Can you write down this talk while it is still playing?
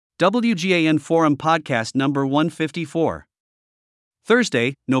WGAN Forum Podcast number 154.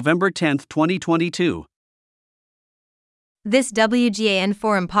 Thursday, November 10, 2022. This WGAN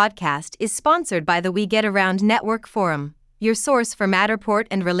Forum podcast is sponsored by the We Get Around Network Forum, your source for Matterport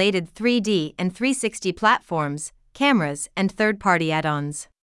and related 3D and 360 platforms, cameras, and third-party add-ons.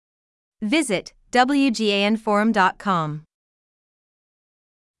 Visit WGANforum.com.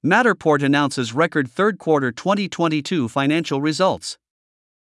 Matterport announces record third quarter 2022 financial results.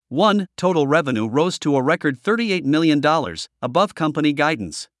 1. Total revenue rose to a record $38 million, above company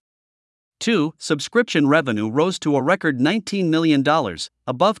guidance. 2. Subscription revenue rose to a record $19 million,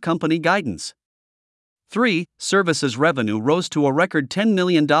 above company guidance. 3. Services revenue rose to a record $10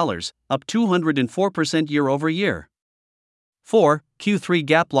 million, up 204% year over year. 4. Q3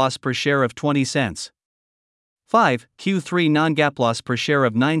 GAAP loss per share of 20 cents. 5. Q3 non-GAAP loss per share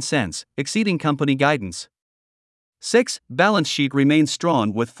of 9 cents, exceeding company guidance. 6. Balance sheet remains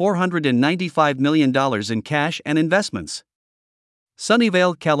strong with $495 million in cash and investments.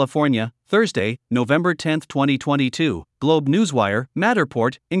 Sunnyvale, California, Thursday, November 10, 2022. Globe Newswire,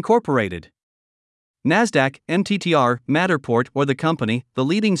 Matterport, Incorporated. NASDAQ, MTTR, Matterport or the company, the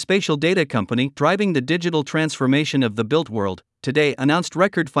leading spatial data company driving the digital transformation of the built world, today announced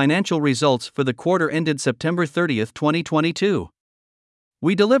record financial results for the quarter ended September 30, 2022.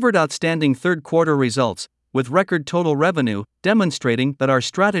 We delivered outstanding third quarter results, with record total revenue, demonstrating that our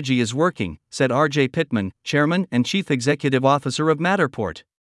strategy is working, said R.J. Pittman, Chairman and Chief Executive Officer of Matterport.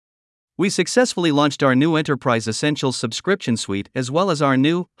 We successfully launched our new Enterprise Essentials subscription suite as well as our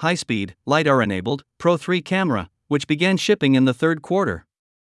new, high-speed, LiDAR-enabled, Pro 3 camera, which began shipping in the third quarter.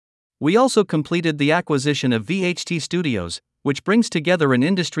 We also completed the acquisition of VHT Studios, which brings together an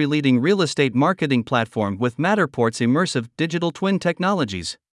industry-leading real estate marketing platform with Matterport's immersive digital twin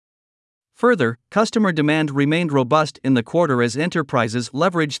technologies. Further, customer demand remained robust in the quarter as enterprises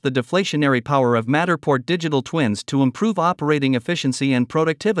leveraged the deflationary power of Matterport digital twins to improve operating efficiency and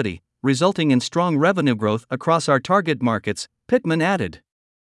productivity, resulting in strong revenue growth across our target markets, Pittman added.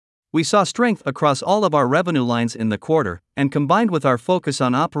 We saw strength across all of our revenue lines in the quarter, and combined with our focus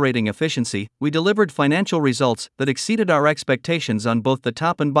on operating efficiency, we delivered financial results that exceeded our expectations on both the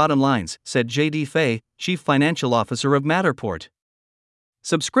top and bottom lines, said J.D. Fay, Chief Financial Officer of Matterport.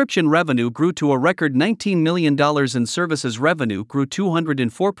 Subscription revenue grew to a record $19 million and services revenue grew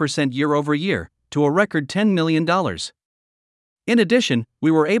 204% year over year, to a record $10 million. In addition, we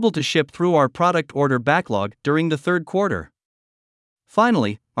were able to ship through our product order backlog during the third quarter.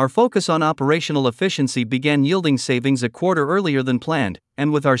 Finally, our focus on operational efficiency began yielding savings a quarter earlier than planned,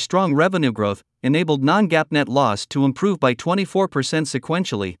 and with our strong revenue growth, enabled non-GAAP net loss to improve by 24%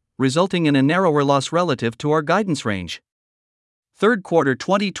 sequentially, resulting in a narrower loss relative to our guidance range. Third quarter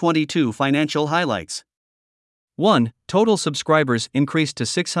 2022 financial highlights. 1. Total subscribers increased to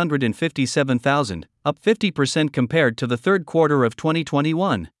 657,000, up 50% compared to the third quarter of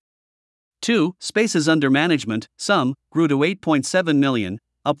 2021. 2. Spaces under management, SUM, grew to 8.7 million,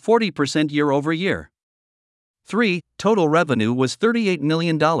 up 40% year over year. 3. Total revenue was $38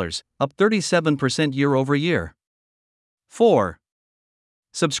 million, up 37% year over year. 4.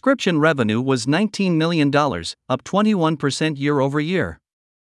 Subscription revenue was $19 million, up 21% year over year.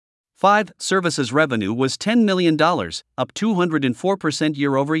 5. Services revenue was $10 million, up 204%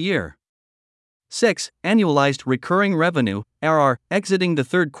 year over year. 6. Annualized recurring revenue, ARR, exiting the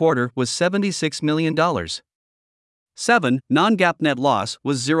third quarter was $76 million. 7. Non-GAAP net loss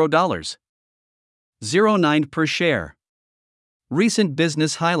was $0. 0.09 per share. Recent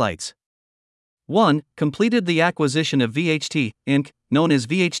business highlights. 1. Completed the acquisition of VHT, Inc., known as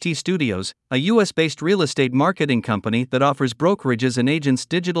VHT Studios, a U.S.-based real estate marketing company that offers brokerages and agents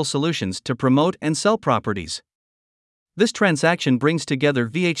digital solutions to promote and sell properties. This transaction brings together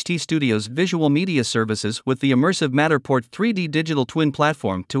VHT Studios' visual media services with the immersive Matterport 3D digital twin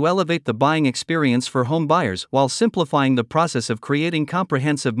platform to elevate the buying experience for home buyers while simplifying the process of creating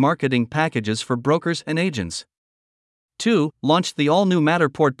comprehensive marketing packages for brokers and agents. 2. Launched the all-new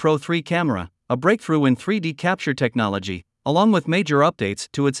Matterport Pro 3 camera, a breakthrough in 3D capture technology, along with major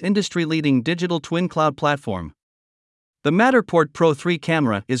updates to its industry-leading digital twin cloud platform. The Matterport Pro 3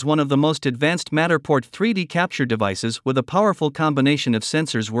 camera is one of the most advanced Matterport 3D capture devices with a powerful combination of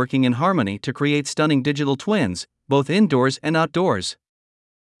sensors working in harmony to create stunning digital twins, both indoors and outdoors.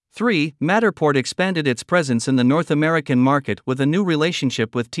 3. Matterport expanded its presence in the North American market with a new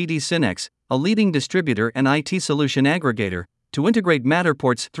relationship with TD SYNNEX, a leading distributor and IT solution aggregator, to integrate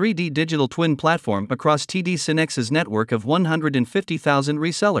Matterport's 3D digital twin platform across TD SYNNEX's network of 150,000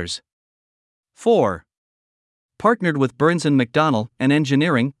 resellers. 4. partnered with Burns & McDonnell, an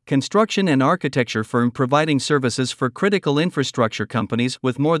engineering, construction and architecture firm providing services for critical infrastructure companies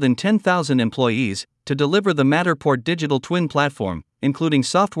with more than 10,000 employees, to deliver the Matterport digital twin platform, including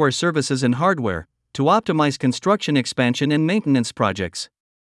software services and hardware, to optimize construction expansion and maintenance projects.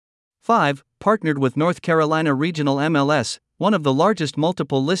 5. Partnered with North Carolina Regional MLS, one of the largest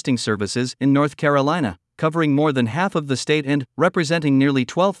multiple listing services in North Carolina, covering more than half of the state and representing nearly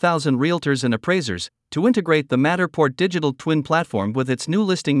 12,000 realtors and appraisers, to integrate the Matterport digital twin platform with its new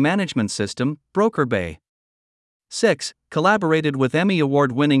listing management system, BrokerBay. 6. Collaborated with Emmy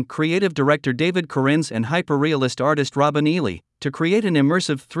Award-winning creative director David Corinz and hyperrealist artist Robin Ely to create an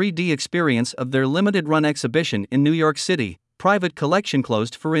immersive 3D experience of their limited-run exhibition in New York City, private collection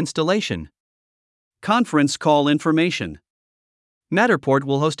closed for installation. Conference call information. Matterport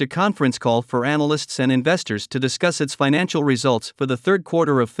will host a conference call for analysts and investors to discuss its financial results for the third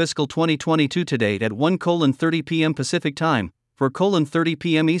quarter of fiscal 2022 today at 1:30 p.m. Pacific Time, 4:30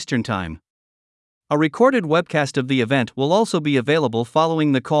 p.m. Eastern Time. A recorded webcast of the event will also be available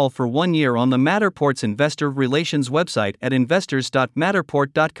following the call for 1 year on the Matterport's investor relations website at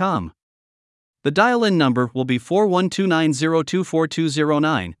investors.matterport.com. The dial-in number will be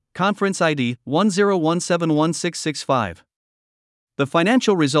 4129024209, conference ID 10171665. The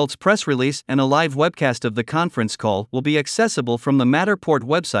financial results press release and a live webcast of the conference call will be accessible from the Matterport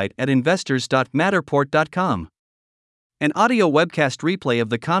website at investors.matterport.com. An audio webcast replay of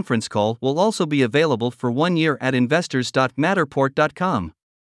the conference call will also be available for 1 year at investors.matterport.com.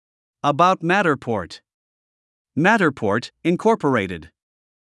 About Matterport. Matterport, Incorporated.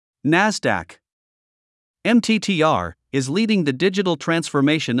 NASDAQ. MTTR is leading the digital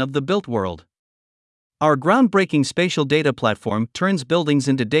transformation of the built world. Our groundbreaking spatial data platform turns buildings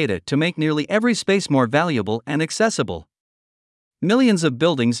into data to make nearly every space more valuable and accessible. Millions of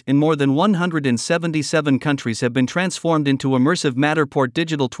buildings in more than 177 countries have been transformed into immersive Matterport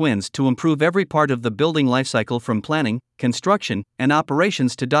digital twins to improve every part of the building lifecycle from planning, construction, and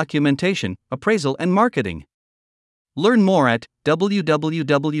operations to documentation, appraisal, and marketing. Learn more at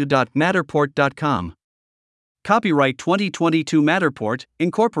www.matterport.com. Copyright 2022 Matterport,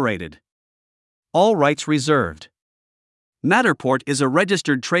 Incorporated. All rights reserved. Matterport is a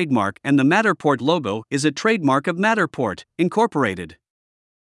registered trademark and the Matterport logo is a trademark of Matterport, Incorporated.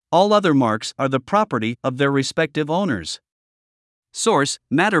 All other marks are the property of their respective owners. Source: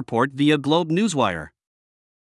 Matterport via Globe Newswire.